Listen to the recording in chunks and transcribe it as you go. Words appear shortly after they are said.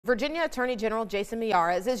Virginia Attorney General Jason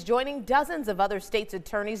Miyares is joining dozens of other states'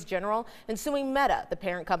 attorneys general in suing Meta, the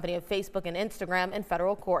parent company of Facebook and Instagram, in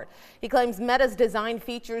federal court. He claims Meta's design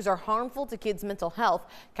features are harmful to kids' mental health.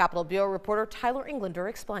 Capitol Bureau reporter Tyler Englander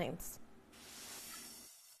explains.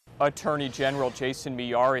 Attorney General Jason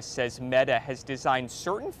Miyares says Meta has designed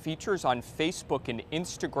certain features on Facebook and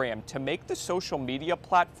Instagram to make the social media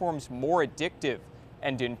platforms more addictive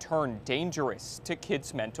and in turn dangerous to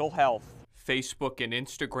kids' mental health. Facebook and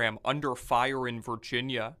Instagram under fire in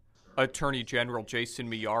Virginia. Attorney General Jason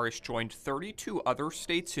Miyares joined 32 other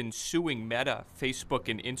states in suing Meta, Facebook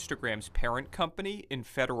and Instagram's parent company, in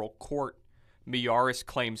federal court. Miyares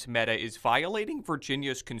claims Meta is violating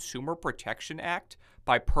Virginia's Consumer Protection Act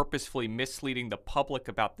by purposefully misleading the public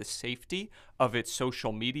about the safety of its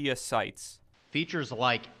social media sites. Features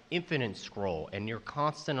like infinite scroll and near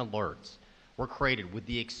constant alerts were created with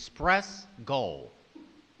the express goal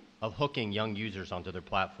of hooking young users onto their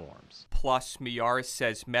platforms. Plus, Miyares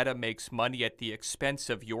says Meta makes money at the expense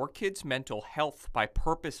of your kids' mental health by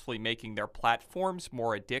purposefully making their platforms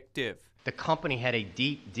more addictive. The company had a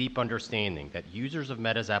deep understanding that users of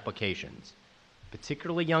Meta's applications,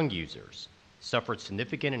 particularly young users, suffered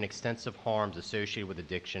significant and extensive harms associated with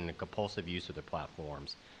addiction and compulsive use of their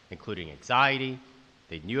platforms, including anxiety.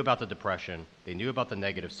 They knew about the depression, they knew about the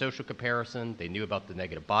negative social comparison, they knew about the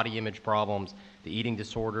negative body image problems, the eating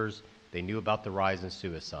disorders, they knew about the rise in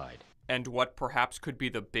suicide. And what perhaps could be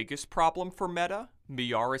the biggest problem for Meta?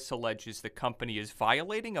 Miyares alleges the company is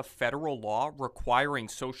violating a federal law requiring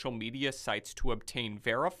social media sites to obtain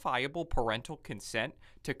verifiable parental consent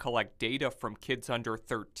to collect data from kids under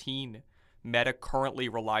 13. Meta currently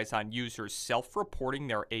relies on users self-reporting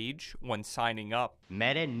their age when signing up.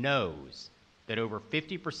 Meta knows that over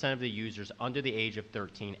 50% of the users under the age of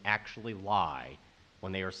 13 actually lie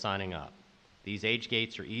when they are signing up. These age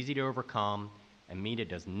gates are easy to overcome, and Meta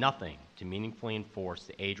does nothing to meaningfully enforce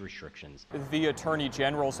the age restrictions. The Attorney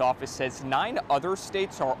General's office says 9 other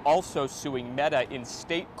states are also suing Meta in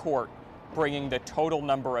state court, bringing the total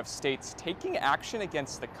number of states taking action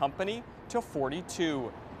against the company to 42.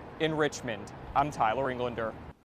 In Richmond, I'm Tyler Englander.